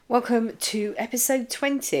Welcome to episode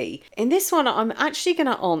 20. In this one, I'm actually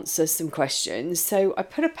going to answer some questions. So I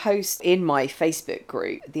put a post in my Facebook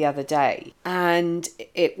group the other day and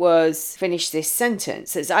it was finish this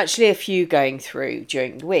sentence. There's actually a few going through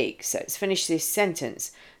during the week. So it's finish this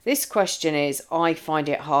sentence. This question is, I find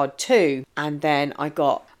it hard too. And then I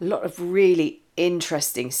got a lot of really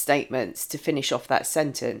interesting statements to finish off that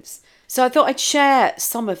sentence. So I thought I'd share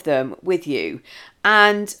some of them with you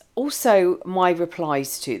and also my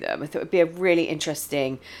replies to them. I thought it would be a really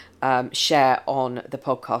interesting share on the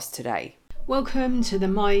podcast today. Welcome to the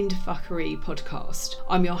Mindfuckery podcast.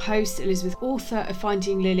 I'm your host, Elizabeth, author of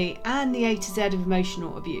Finding Lily and the A to Z of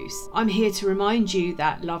emotional abuse. I'm here to remind you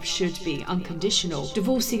that love should be unconditional.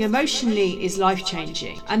 Divorcing emotionally is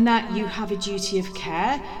life-changing and that you have a duty of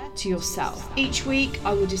care to yourself. Each week,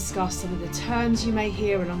 I will discuss some of the terms you may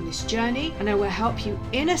hear along this journey, and I will help you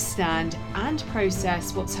understand and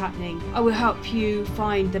process what's happening. I will help you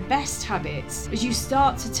find the best habits as you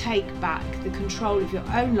start to take back the control of your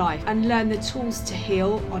own life and learn the tools to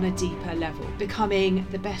heal on a deeper level, becoming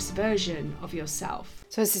the best version of yourself.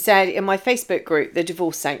 So as I said, in my Facebook group, The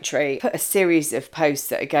Divorce Sanctuary, I put a series of posts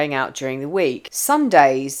that are going out during the week.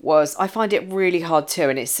 Sundays was, I find it really hard too,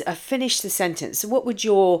 and it's a finish the sentence. So what would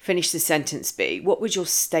your finish the sentence be? What would your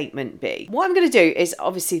statement be? What I'm going to do is,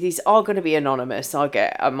 obviously these are going to be anonymous.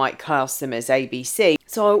 I might class them as ABC.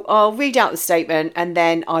 So I'll read out the statement and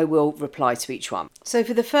then I will reply to each one. So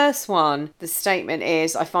for the first one, the statement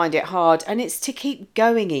is, I find it hard, and it's to keep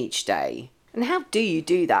going each day. And how do you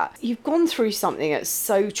do that? You've gone through something that's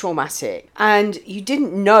so traumatic and you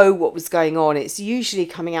didn't know what was going on. It's usually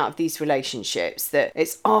coming out of these relationships that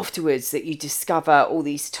it's afterwards that you discover all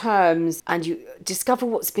these terms and you discover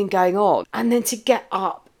what's been going on. And then to get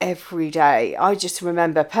up every day. I just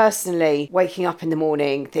remember personally waking up in the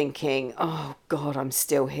morning thinking, oh God, I'm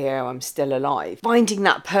still here, I'm still alive. Finding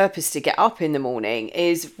that purpose to get up in the morning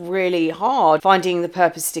is really hard. Finding the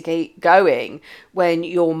purpose to keep going when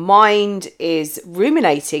your mind is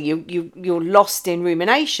ruminating, you're lost in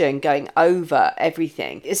rumination, going over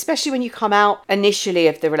everything, especially when you come out initially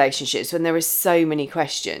of the relationships when there are so many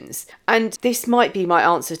questions. And this might be my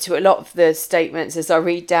answer to a lot of the statements as I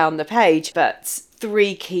read down the page, but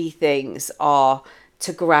 3 key things are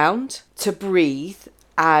to ground, to breathe,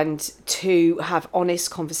 and to have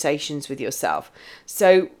honest conversations with yourself.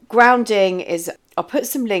 So grounding is, I'll put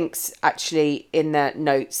some links actually in the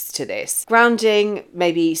notes to this. Grounding,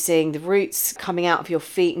 maybe seeing the roots coming out of your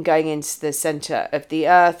feet and going into the center of the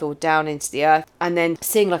earth or down into the earth, and then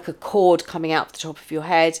seeing like a cord coming out the top of your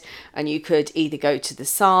head, and you could either go to the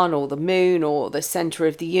sun or the moon or the center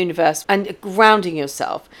of the universe, and grounding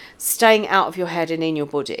yourself, staying out of your head and in your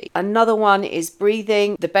body. Another one is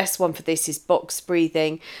breathing. The best one for this is box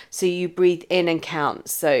breathing. So you breathe in and count.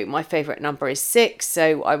 So my favorite number is 6.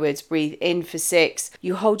 So I would breathe in for 6.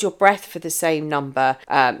 You hold your breath for the same number.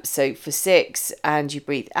 So for 6, and you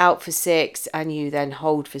breathe out for 6, and you then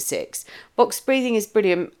hold for 6. Box breathing is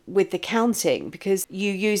brilliant with the counting because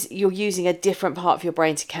you're using a different part of your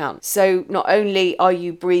brain to count. So not only are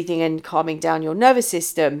you breathing and calming down your nervous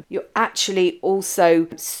system, you're actually also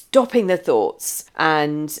stopping the thoughts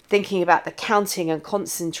and thinking about the counting and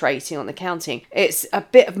concentrating on the counting. It's a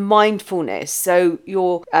bit of mindfulness. So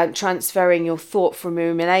you're transferring your thought from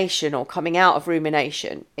rumination or coming out of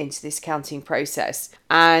rumination into this counting process.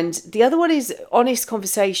 And the other one is honest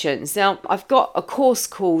conversations. Now, I've got a course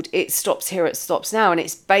called It Stops Here, It Stops Now, and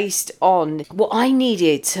it's based on what I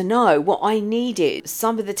needed to know, what I needed.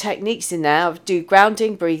 Some of the techniques in there, I do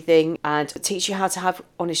grounding, breathing, and teach you how to have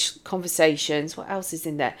honest conversations. What else is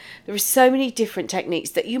in there? There are so many different techniques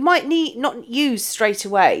that you might need not use straight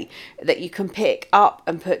away, that you can pick up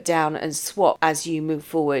and put down and swap as you move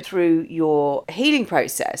forward through your healing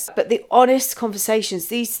process. But the honest conversations,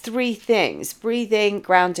 these 3 things, breathing,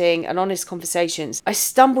 grounding, and honest conversations, I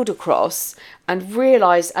stumbled across and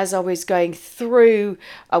realised as I was going through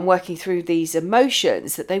and working through these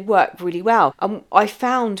emotions that they work really well. And I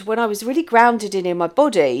found when I was really grounded in my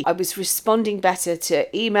body, I was responding better to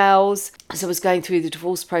emails as I was going through the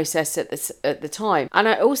divorce process at the time. And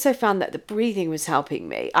I also found that the breathing was helping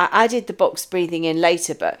me. I added the box breathing in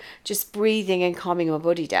later, but just breathing and calming my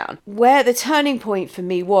body down. Where the turning point for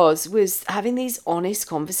me was having these honest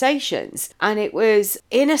conversations. And it was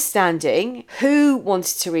understanding who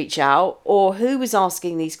wanted to reach out or who was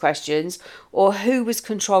asking these questions or who was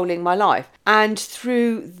controlling my life. And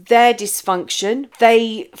through their dysfunction,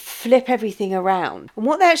 they flip everything around. And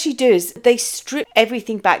what they actually do is they strip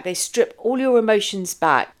everything back. They strip all your emotions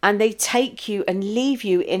back and they take you and leave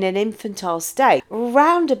you in an infantile state.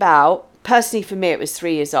 Roundabout, personally for me, it was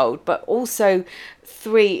 3 years old, but also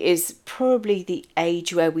 3 is probably the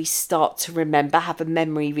age where we start to remember, have a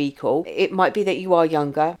memory recall. It might be that you are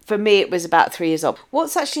younger. For me, it was about 3 years old.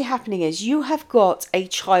 What's actually happening is you have got a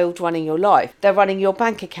child running your life. They're running your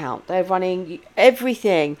bank account. They're running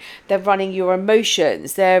everything. They're running your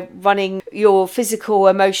emotions. They're running your physical,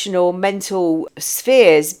 emotional, mental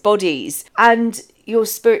spheres, bodies, and your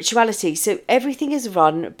spirituality. So everything is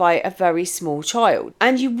run by a very small child,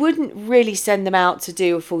 and you wouldn't really send them out to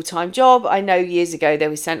do a full-time job. I know years ago they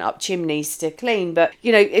were sent up chimneys to clean, but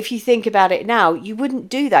if you think about it now, you wouldn't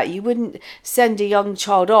do that. You wouldn't send a young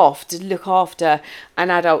child off to look after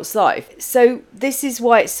an adult's life. So this is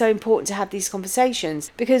why it's so important to have these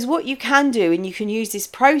conversations, because what you can do, and you can use this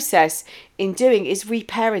process in doing, is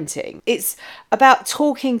reparenting. It's about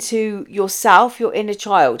talking to yourself, your inner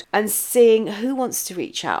child, and seeing who wants to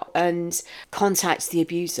reach out and contact the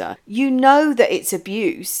abuser. You know that it's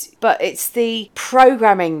abuse, but it's the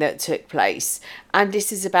programming that took place. And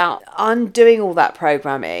this is about undoing all that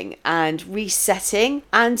programming and resetting.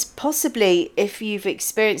 And possibly, if you've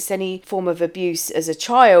experienced any form of abuse as a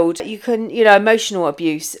child, you can, emotional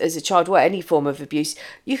abuse as a child, or any form of abuse,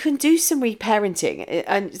 you can do some reparenting.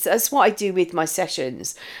 And that's what I do with my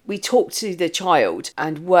sessions. We talk to the child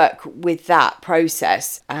and work with that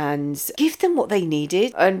process and give them what they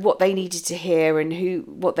needed and what they needed to hear, and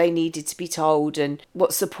what they needed to be told, and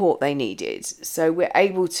what support they needed. So we're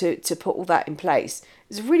able to put all that in place.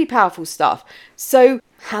 It's really powerful stuff. So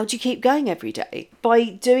how do you keep going every day? By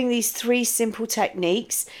doing these 3 simple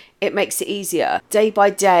techniques, it makes it easier. Day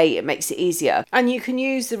by day, it makes it easier. And you can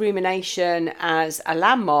use the rumination as a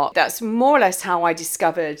landmark. That's more or less how I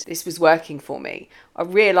discovered this was working for me. I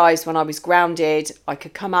realised when I was grounded, I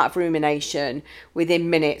could come out of rumination within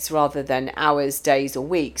minutes rather than hours, days or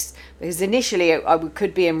weeks. Because initially I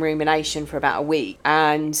could be in rumination for about a week.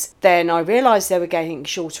 And then I realised they were getting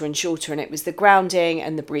shorter and shorter, and it was the grounding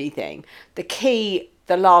and the breathing. The key,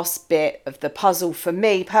 the last bit of the puzzle for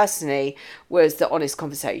me personally, was the honest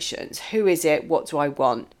conversations. Who is it? What do I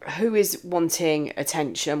want? Who is wanting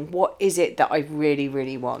attention? What is it that I really,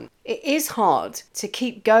 really want? It is hard to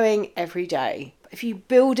keep going every day. If you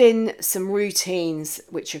build in some routines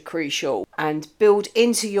which are crucial, and build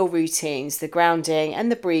into your routines the grounding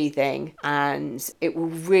and the breathing, and it will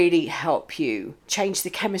really help you change the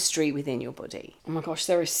chemistry within your body. Oh my gosh,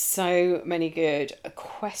 there are so many good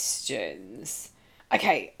questions.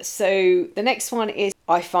 Okay, so the next one is,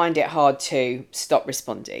 I find it hard to stop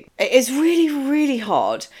responding. It is really, really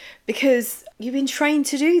hard, because you've been trained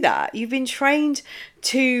to do that. You've been trained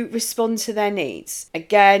to respond to their needs.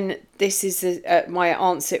 Again, this is my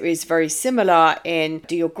answer is very similar in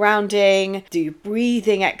do your grounding, do your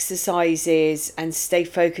breathing exercises, and stay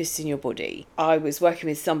focused in your body. I was working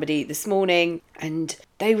with somebody this morning, and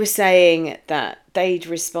they were saying that they'd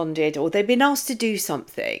responded, or they'd been asked to do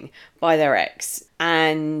something by their ex.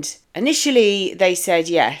 And initially they said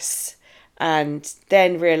yes, and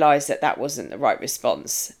then realised that that wasn't the right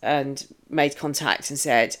response, and made contact and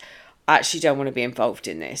said, I actually don't want to be involved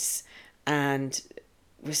in this. And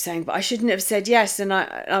was saying, but I shouldn't have said yes. And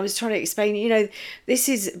I was trying to explain, this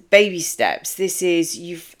is baby steps. This is,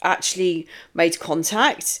 you've actually made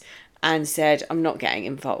contact and said, I'm not getting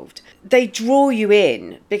involved. They draw you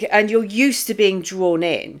in, and you're used to being drawn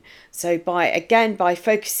in. So by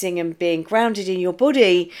focusing and being grounded in your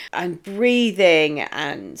body and breathing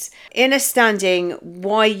and understanding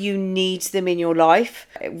why you need them in your life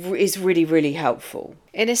is really, really helpful.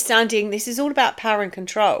 Understanding this is all about power and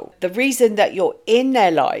control. The reason that you're in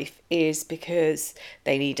their life is because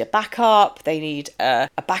they need a backup, they need a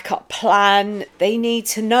backup plan, they need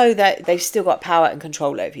to know that they've still got power and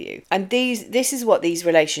control over you. And this is what these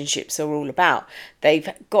relationships are all about. They've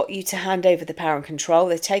got you to hand over the power and control,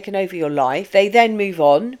 they've taken over your life, they then move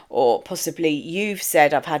on, or possibly you've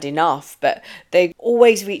said I've had enough, but they're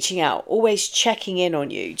always reaching out, always checking in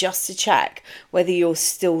on you, just to check whether you're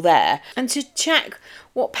still there, and to check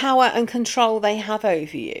what power and control they have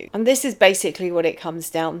over you. And this is basically what it comes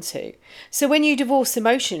down to. So when you divorce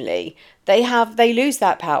emotionally, they lose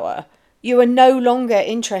that power. You are no longer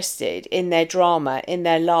interested in their drama, in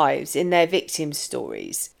their lives, in their victim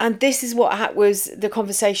stories. And this is what was the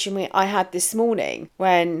conversation I had this morning,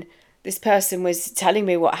 when this person was telling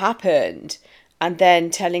me what happened, and then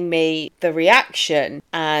telling me the reaction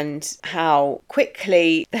and how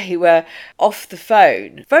quickly they were off the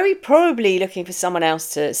phone. Very probably looking for someone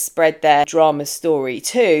else to spread their drama story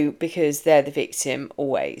to, because they're the victim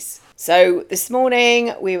always. So this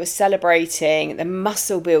morning we were celebrating the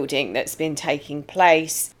muscle building that's been taking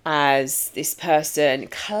place as this person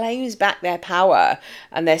claims back their power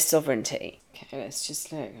and their sovereignty. Okay, let's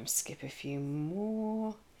just look. I'll skip a few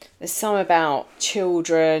more. There's some about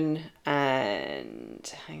children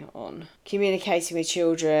and, hang on, communicating with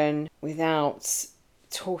children without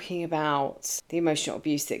talking about the emotional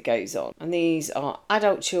abuse that goes on. And these are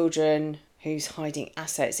adult children who's hiding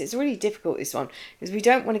assets. It's really difficult, this one, because we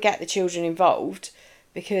don't want to get the children involved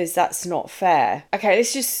because that's not fair. Okay,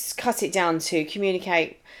 let's just cut it down to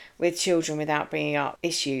communicate with children without bringing up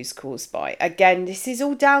issues caused by. Again, this is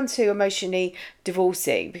all down to emotionally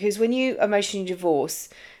divorcing, because when you emotionally divorce,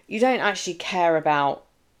 you don't actually care about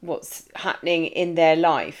what's happening in their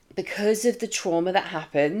life because of the trauma that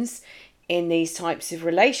happens in these types of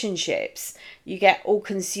relationships. You get all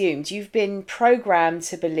consumed. You've been programmed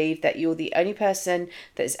to believe that you're the only person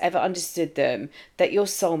that's ever understood them, that you're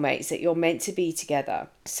soulmates, that you're meant to be together.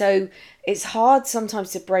 So it's hard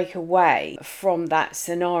sometimes to break away from that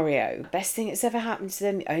scenario. Best thing that's ever happened to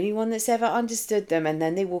them, the only one that's ever understood them, and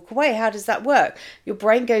then they walk away. How does that work? Your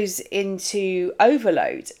brain goes into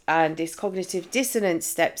overload and this cognitive dissonance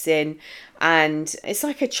steps in, and it's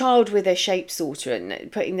like a child with a shape sorter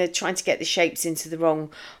and trying to get the shapes into the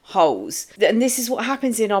wrong holes. And this is what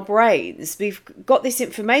happens in our brains. We've got this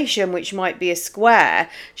information which might be a square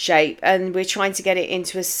shape and we're trying to get it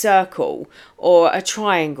into a circle or a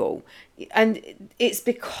triangle. And it's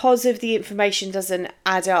because of the information doesn't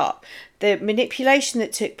add up. The manipulation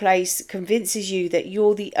that took place convinces you that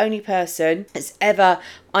you're the only person that's ever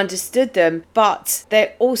understood them, but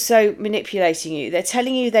they're also manipulating you. They're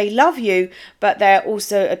telling you they love you, but they're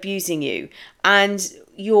also abusing you. And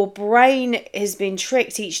your brain has been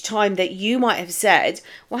tricked each time that you might have said,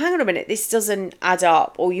 well, hang on a minute, this doesn't add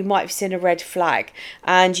up, or you might have seen a red flag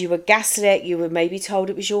and you were gaslit. You were maybe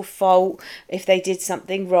told it was your fault if they did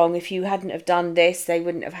something wrong. If you hadn't have done this, they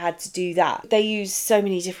wouldn't have had to do that. They use so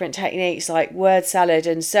many different techniques like word salad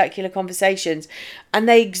and circular conversations, and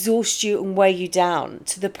they exhaust you and weigh you down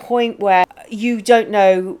to the point where you don't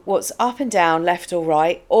know what's up and down, left or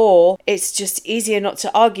right, or it's just easier not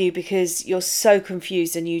to argue because you're so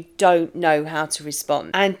confused and you don't know how to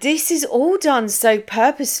respond. And this is all done so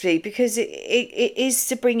purposefully because it is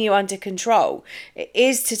to bring you under control. It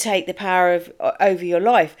is to take the power over your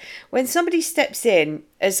life. When somebody steps in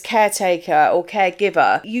as caretaker or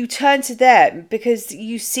caregiver, you turn to them because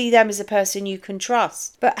you see them as a person you can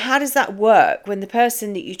trust. But how does that work when the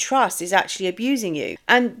person that you trust is actually abusing you?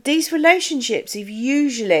 And these relationships have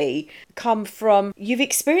usually come from, you've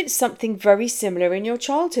experienced something very similar in your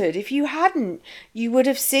childhood. If you hadn't, you would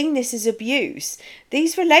have seen this as abuse.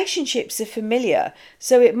 These relationships are familiar.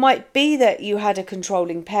 So it might be that you had a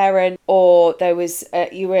controlling parent, or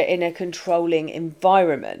you were in a controlling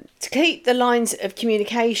environment. To keep the lines of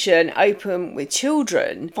communication open with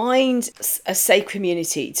children, find a safe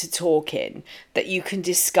community to talk in, that you can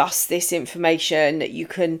discuss this information, that you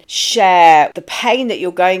can share the pain that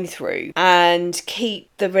you're going through, and keep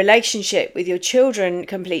the relationship with your children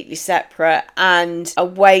completely separate and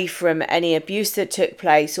away from any abuse that took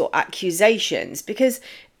place or accusations, because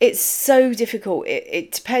it's so difficult.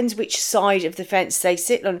 It depends which side of the fence they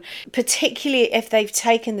sit on, particularly if they've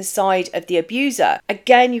taken the side of the abuser.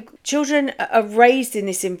 Again, children are raised in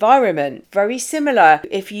this environment, very similar.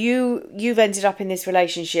 If you've ended up in this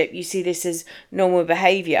relationship, you see this as normal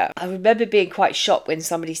behaviour. I remember being quite shocked when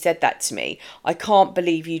somebody said that to me. I can't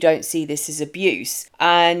believe you don't see this as abuse.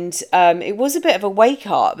 And it was a bit of a wake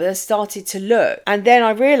up. I started to look, and then I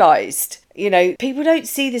realised, people don't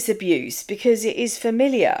see this abuse because it is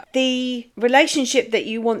familiar. The relationship that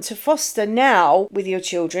you want to foster now with your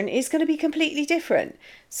children is going to be completely different.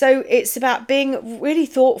 So it's about being really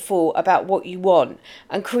thoughtful about what you want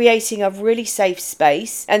and creating a really safe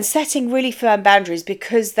space and setting really firm boundaries,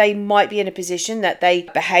 because they might be in a position that they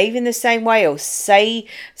behave in the same way or say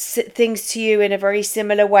things to you in a very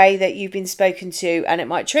similar way that you've been spoken to, and it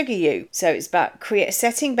might trigger you. So it's about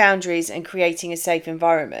setting boundaries and creating a safe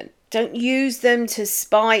environment. Don't use them to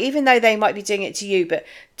spy, even though they might be doing it to you, but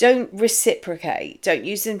don't reciprocate. Don't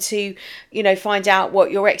use them to, find out what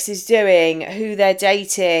your ex is doing, who they're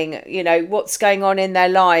dating, what's going on in their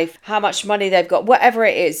life, how much money they've got, whatever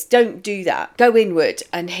it is. Don't do that. Go inward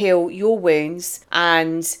and heal your wounds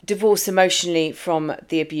and divorce emotionally from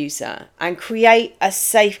the abuser and create a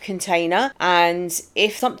safe container. And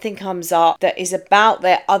if something comes up that is about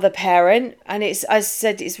their other parent, and it's, as I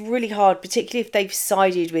said, it's really hard, particularly if they've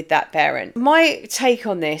sided with that parent. My take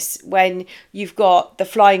on this, when you've got the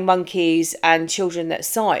flying monkeys and children that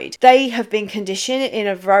side, they have been conditioned in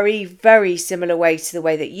a very, very similar way to the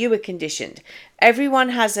way that you were conditioned. Everyone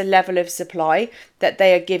has a level of supply. that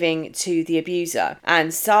they are giving to the abuser.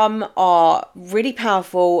 And some are really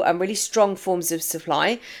powerful and really strong forms of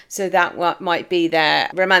supply. So that might be their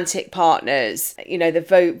romantic partners,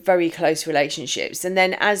 the very close relationships. And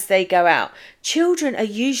then as they go out, children are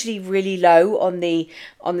usually really low on the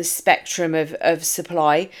spectrum of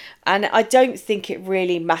supply, and I don't think it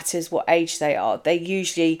really matters what age they are. They're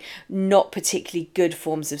usually not particularly good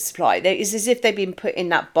forms of supply. It's as if they've been put in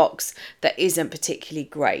that box that isn't particularly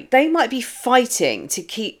great. They might be fighting to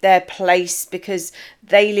keep their place because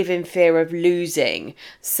they live in fear of losing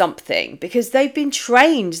something, because they've been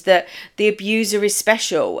trained that the abuser is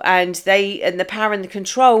special, and the power and the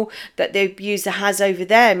control that the abuser has over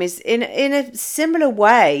them is in a similar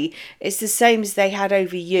way. It's the same as they had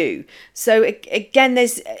over you. So again,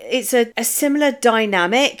 it's a similar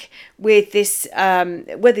dynamic with this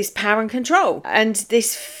power and control and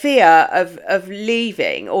this fear of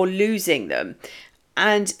leaving or losing them.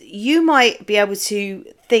 And you might be able to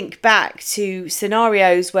think back to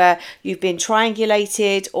scenarios where you've been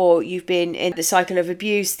triangulated, or you've been in the cycle of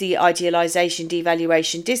abuse, the idealization,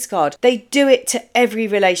 devaluation, discard. They do it to every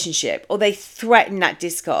relationship, or they threaten that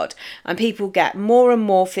discard, and people get more and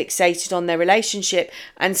more fixated on their relationship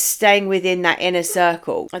and staying within that inner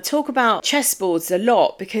circle. I talk about chessboards a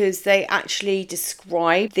lot because they actually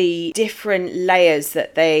describe the different layers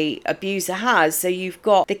that the abuser has. So you've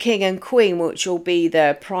got the king and queen, which will be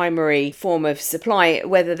the primary form of supply.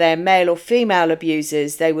 Whether they're male or female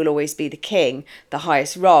abusers, they will always be the king, the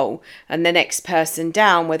highest role. And the next person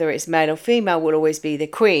down, whether it's male or female, will always be the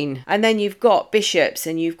queen. And then you've got bishops,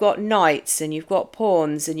 and you've got knights, and you've got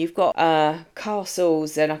pawns, and you've got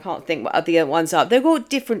castles, and I can't think what other ones are. They've got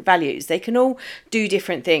different values. They can all do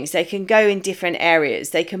different things. They can go in different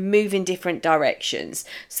areas. They can move in different directions.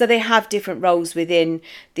 So they have different roles within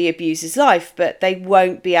the abuser's life, but they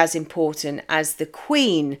won't be as important as the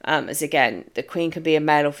queen. As again, the queen can be a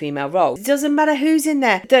male or female role. It doesn't matter who's in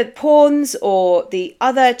there. The pawns or the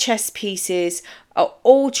other chess pieces are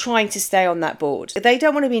all trying to stay on that board. They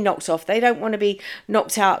don't want to be knocked off. They don't want to be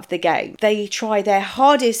knocked out of the game. They try their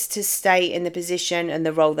hardest to stay in the position and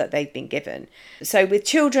the role that they've been given. So with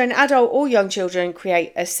children, adult or young children,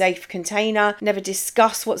 create a safe container. Never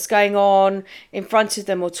discuss what's going on in front of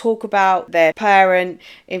them, or talk about their parent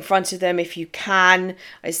in front of them if you can.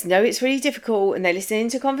 I know it's really difficult, and they listen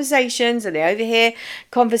into conversations and they overhear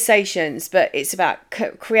conversations, but it's about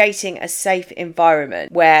creating a safe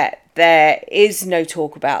environment where there is no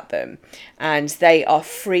talk about them, and they are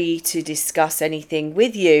free to discuss anything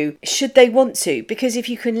with you should they want to. Because if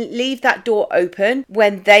you can leave that door open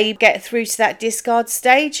when they get through to that discard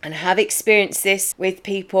stage, and have experienced this with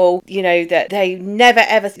people, that they never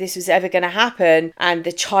ever this was ever going to happen, and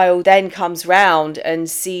the child then comes round and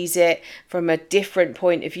sees it from a different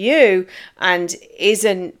point of view and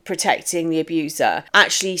isn't protecting the abuser,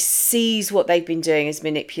 actually sees what they've been doing as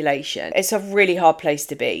manipulation. It's a really hard place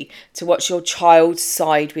to be, to watch your child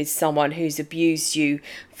side with someone who's abused you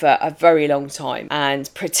for a very long time and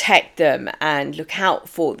protect them and look out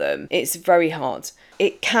for them. It's very hard.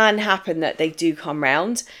 It can happen that they do come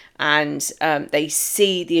round and they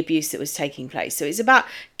see the abuse that was taking place. So it's about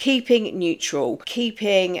keeping neutral,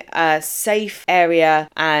 keeping a safe area,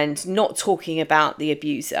 and not talking about the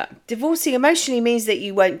abuser. Divorcing emotionally means that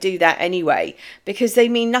you won't do that anyway, because they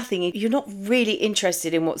mean nothing. You're not really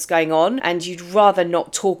interested in what's going on, and you'd rather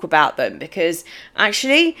not talk about them, because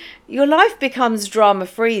actually your life becomes drama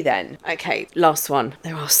free then. Okay, last one.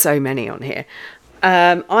 There are so many on here.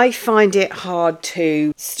 I find it hard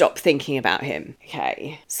to stop thinking about him.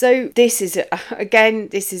 Okay, so this is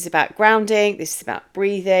about grounding, this is about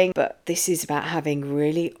breathing, but this is about having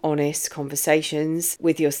really honest conversations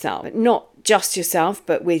with yourself. Not just yourself,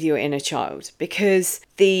 but with your inner child, because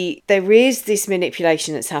there is this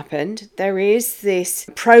manipulation that's happened, there is this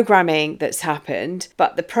programming that's happened,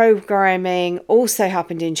 but the programming also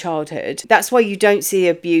happened in childhood. That's why you don't see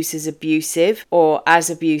abuse as abusive, or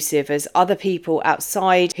as abusive as other people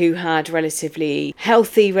outside who had relatively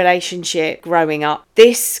healthy relationship growing up.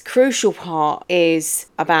 This crucial part is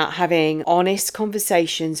about having honest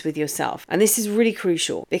conversations with yourself, and this is really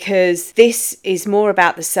crucial, because this is more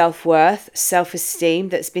about the self-worth, self-esteem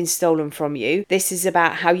that's been stolen from you. This is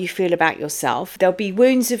about how you feel about yourself. There'll be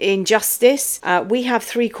wounds of injustice. We have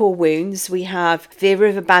 3 core wounds. We have fear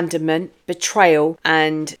of abandonment, betrayal,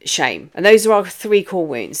 and shame. And those are our 3 core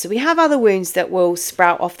wounds. So we have other wounds that will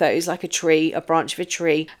sprout off those, like a tree, a branch of a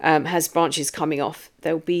tree has branches coming off.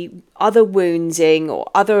 There'll be other wounding or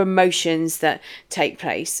other emotions that take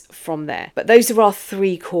place from there. But those are our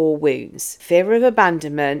 3 core wounds: fear of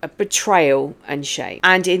abandonment, betrayal, and shame.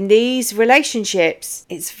 And in these relationships,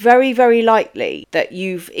 it's very, very likely that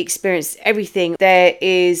you've experienced everything. There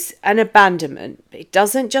is an abandonment. It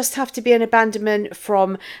doesn't just have to be an abandonment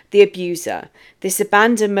from the abuser. This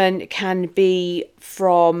abandonment can be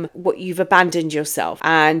from what you've abandoned yourself,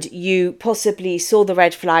 and you possibly saw the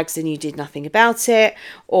red flags and you did nothing about it,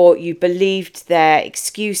 or you believed their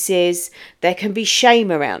excuses. There can be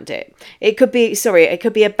shame around it. It could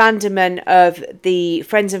be abandonment of the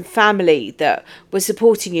friends and family that were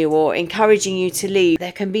supporting you or encouraging you to leave.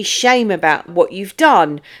 There can be shame about what you've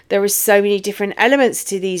done. There are so many different elements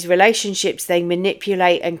to these relationships. They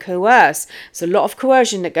manipulate and coerce. There's a lot of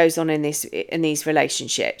coercion that goes on in these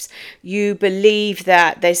relationships. You believe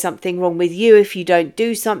that there's something wrong with you if you don't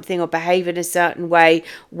do something or behave in a certain way,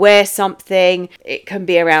 wear something. It can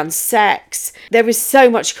be around sex. There is so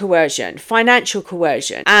much coercion, financial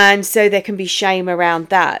coercion, and so there can be shame around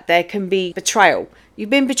that. There can be betrayal. You've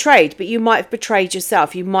been betrayed, but you might have betrayed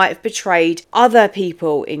yourself. You might have betrayed other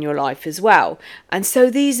people in your life as well. And so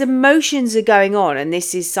these emotions are going on, and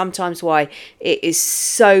this is sometimes why it is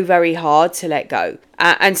so very hard to let go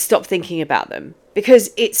and stop thinking about them.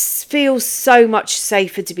 Because it feels so much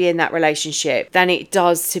safer to be in that relationship than it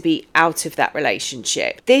does to be out of that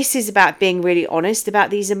relationship. This is about being really honest about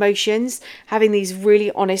these emotions, having these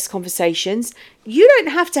really honest conversations. You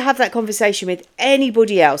don't have to have that conversation with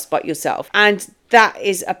anybody else but yourself. And that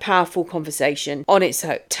is a powerful conversation on its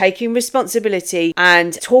own. Taking responsibility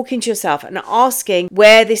and talking to yourself and asking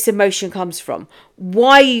where this emotion comes from.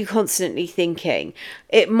 Why are you constantly thinking?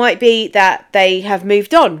 It might be that they have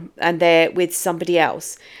moved on and they're with somebody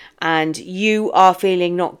else and you are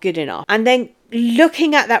feeling not good enough. And then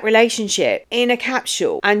looking at that relationship in a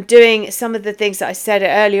capsule and doing some of the things that I said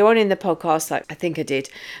earlier on in the podcast, like I think I did,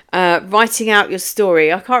 writing out your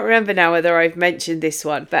story. I can't remember now whether I've mentioned this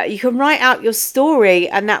one, but you can write out your story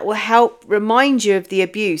and that will help remind you of the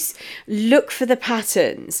abuse. Look for the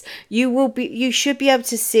patterns. You should be able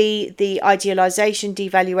to see the idealization,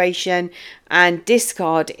 devaluation, and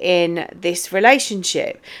discard in this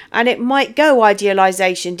relationship. And it might go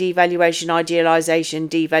idealization, devaluation.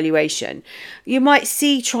 You might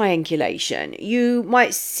see triangulation. You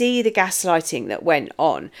might see the gaslighting that went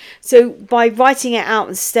on. So by writing it out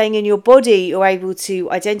and staying in your body, you're able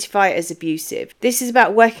to identify it as abusive. This is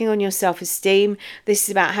about working on your self-esteem. This is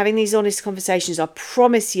about having these honest conversations. I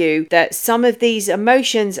promise you that some of these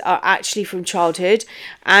emotions are actually from childhood,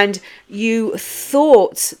 and you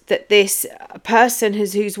thought that this person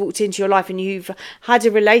who's walked into your life and you've had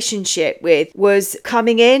a relationship with was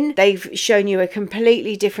coming in. They've shown you a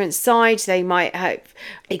completely different side. They might have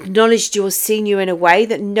acknowledged you or seen you in a way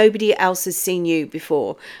that nobody else has seen you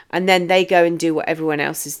before, and then they go and do what everyone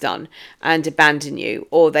else has done and abandon you,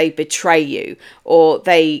 or they betray you, or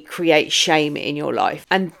they create shame in your life.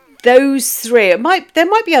 And those 3, there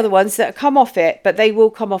might be other ones that come off it, but they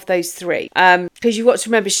will come off those 3. Because you've got to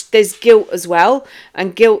remember there's guilt as well,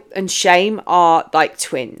 and guilt and shame are like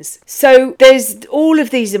twins. So there's all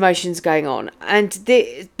of these emotions going on, and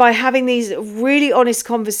by having these really honest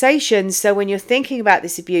conversations, so when you're thinking about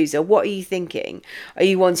this abuser, what are you thinking? Are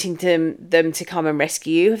you wanting them to come and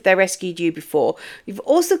rescue you? Have they rescued you before? You've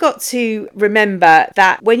also got to remember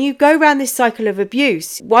that when you go around this cycle of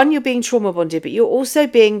abuse, one, you're being trauma bonded, but you're also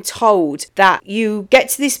being told that you get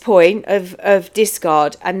to this point of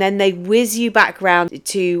discard, and then they whiz you back round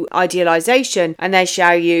to idealization, and they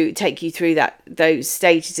take you through those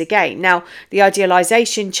stages again. Now, the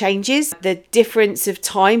idealization changes, the difference of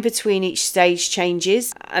time between each stage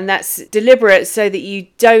changes, and that's deliberate so that you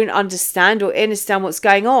don't understand what's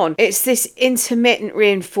going on. It's this intermittent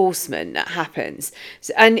reinforcement that happens,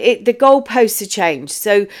 and the goalposts are changed.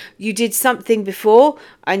 So you did something before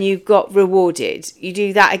and you got rewarded. You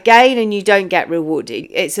do that again and you don't get rewarded.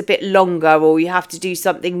 It's a bit longer, or you have to do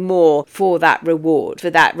something more for that reward,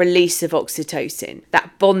 for that release of oxytocin,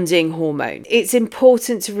 that bonding hormone. It's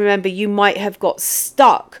important to remember you might have got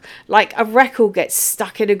stuck, like a record gets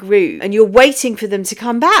stuck in a groove, and you're waiting for them to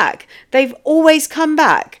come back. They've always come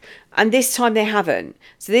back. And this time they haven't.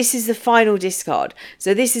 So this is the final discard.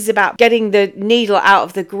 So this is about getting the needle out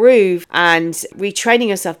of the groove and retraining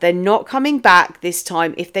yourself. They're not coming back this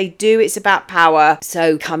time. If they do, it's about power.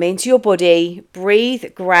 So come into your body,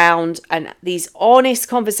 breathe, ground, and these honest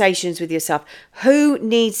conversations with yourself. Who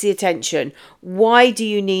needs the attention? Why do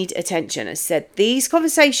you need attention? I said, these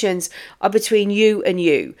conversations are between you and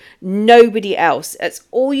you, nobody else. That's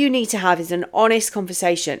all you need to have is an honest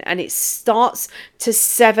conversation, and it starts to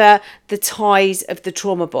sever the ties of the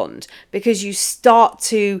trauma bond, because you start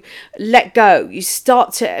to let go, you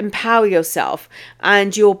start to empower yourself,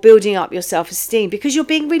 and you're building up your self-esteem because you're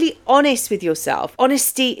being really honest with yourself.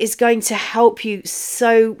 Honesty is going to help you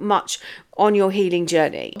so much on your healing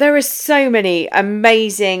journey. There are so many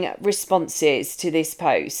amazing responses to this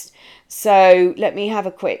post. So let me have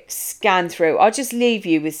a quick scan through. I'll just leave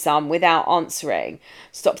you with some without answering.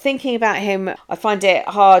 Stop thinking about him. I find it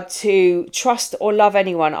hard to trust or love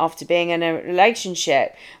anyone after being in a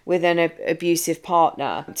relationship with an abusive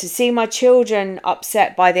partner. To see my children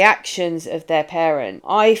upset by the actions of their parent.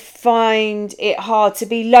 I find it hard to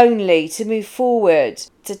be lonely, to move forward,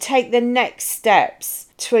 to take the next steps,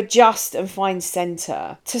 to adjust and find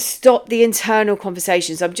center, to stop the internal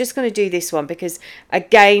conversations. I'm just going to do this one because,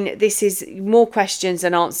 again, this is more questions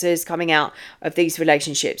than answers coming out of these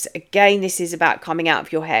relationships. Again, this is about coming out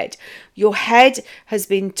of your head. Your head has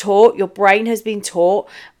been taught, your brain has been taught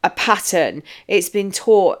a pattern. It's been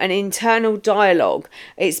taught an internal dialogue.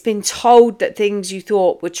 It's been told that things you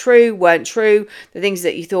thought were true weren't true. The things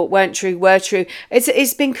that you thought weren't true were true.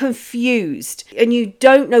 It's been confused, and you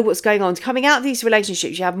don't know what's going on. Coming out of these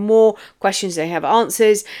relationships, you have more questions than you have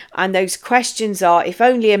answers, and those questions are if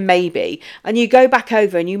only and maybe. And you go back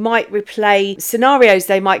over and you might replay scenarios.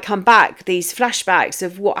 They might come back, these flashbacks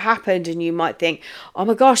of what happened, and you might think, oh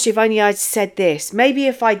my gosh, if only I'd said this. Maybe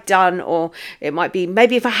if I'd done, or it might be,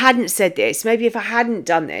 maybe if I hadn't said this, maybe if I hadn't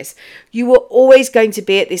done this. You were always going to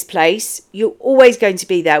be at this place. You're always going to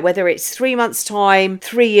be there, whether it's 3 months' time,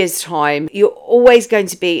 3 years' time. You're always going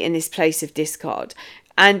to be in this place of discard.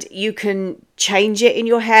 And you can change it in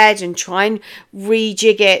your head and try and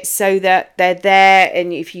rejig it so that they're there.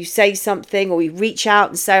 And if you say something or you reach out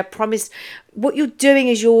and say, I promise, what you're doing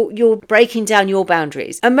is you're breaking down your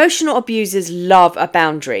boundaries. Emotional abusers love a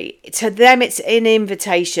boundary. To them, it's an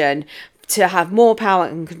invitation to have more power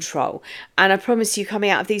and control. And I promise you, coming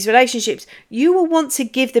out of these relationships, you will want to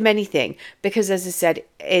give them anything, because as I said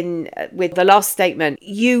with the last statement,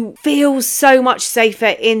 you feel so much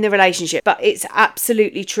safer in the relationship. But it's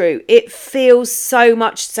absolutely true. It feels so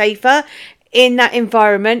much safer in that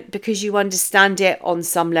environment because you understand it on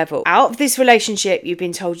some level. Out of this relationship, you've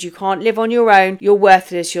been told you can't live on your own, you're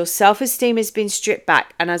worthless, your self-esteem has been stripped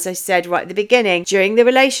back. And as I said right at the beginning, during the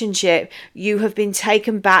relationship, you have been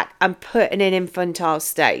taken back and put in an infantile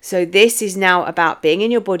state. So this is now about being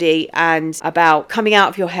in your body and about coming out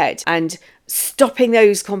of your head and stopping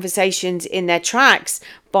those conversations in their tracks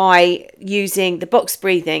by using the box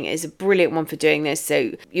breathing. Is a brilliant one for doing this.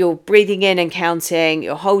 So you're breathing in and counting,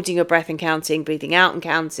 you're holding your breath and counting, breathing out and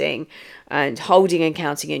counting, and holding and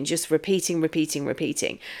counting, and just repeating.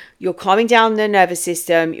 You're calming down the nervous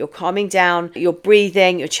system, you're calming down, you're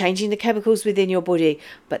breathing, you're changing the chemicals within your body,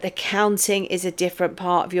 but the counting is a different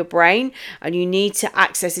part of your brain, and you need to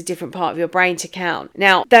access a different part of your brain to count.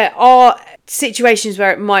 Now, there are situations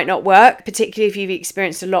where it might not work, particularly if you've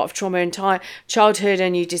experienced a lot of trauma in childhood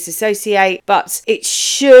and you disassociate, but it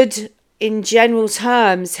should, in general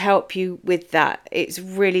terms, help you with that. It's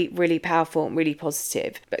really, really powerful and really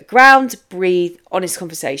positive. But ground, breathe, honest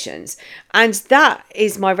conversations. And that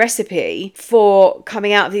is my recipe for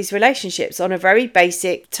coming out of these relationships on a very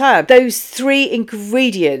basic term. Those 3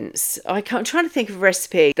 ingredients. I'm trying to think of a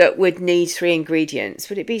recipe that would need 3 ingredients.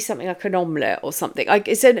 Would it be something like an omelette or something?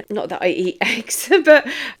 Not that I eat eggs, but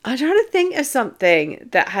I'm trying to think of something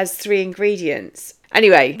that has 3 ingredients.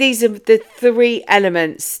 Anyway, these are the 3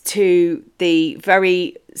 elements to the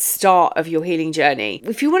very start of your healing journey.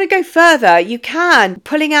 If you want to go further, you can.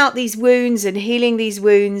 Pulling out these wounds and healing these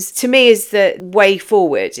wounds, to me, is the way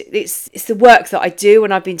forward. It's the work that I do,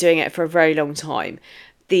 and I've been doing it for a very long time.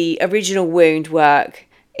 The original wound work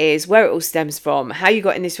is where it all stems from, how you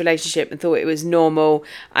got in this relationship and thought it was normal,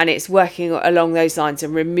 and it's working along those lines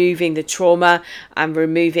and removing the trauma and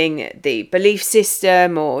removing the belief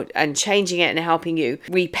system and changing it and helping you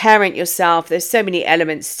reparent yourself. There's so many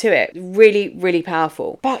elements to it. Really, really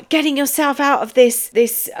powerful. But getting yourself out of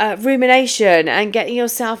this rumination and getting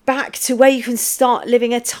yourself back to where you can start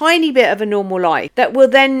living a tiny bit of a normal life that will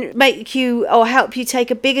then make you or help you take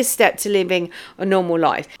a bigger step to living a normal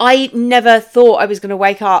life. I never thought I was going to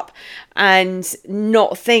wake up and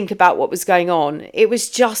not think about what was going on. It was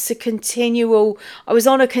just I was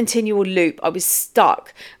on a continual loop. I was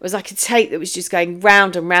stuck. It was like a tape that was just going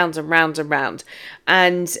round and round and round and round.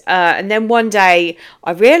 And then one day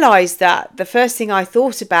I realised that the first thing I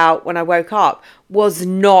thought about when I woke up was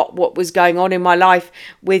not what was going on in my life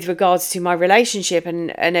with regards to my relationship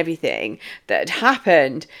and everything that had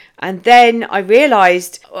happened. And then I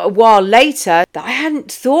realised a while later that I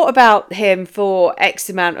hadn't thought about him for X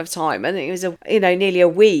amount of time. I think it was nearly a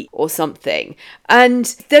week or something. And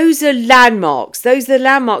those are landmarks. Those are the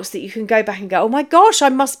landmarks that you can go back and go, oh my gosh, I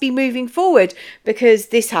must be moving forward because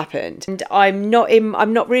this happened. And I'm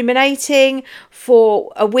not ruminating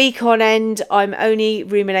for a week on end. I'm only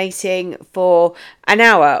ruminating for an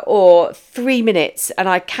hour or 3 minutes, and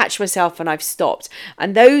I catch myself and I've stopped.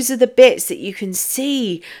 And those are the bits that you can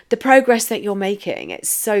see the progress that you're making. It's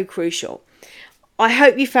so crucial. I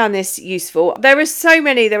hope you found this useful. There are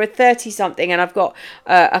 30 something, and I've got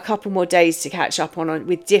a couple more days to catch up on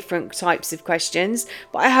with different types of questions.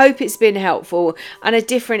 But I hope it's been helpful and a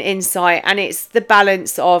different insight. And it's the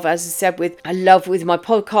balance of, as I said, I love with my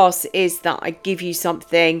podcast is that I give you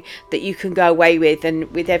something that you can go away with.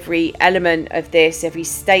 And with every element of this, every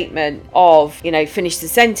statement of, finish the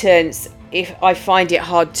sentence, if I find it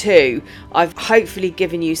hard too, I've hopefully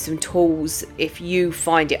given you some tools if you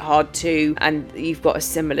find it hard too and you've got a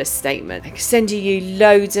similar statement. Sending you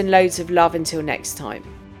loads and loads of love until next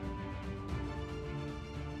time.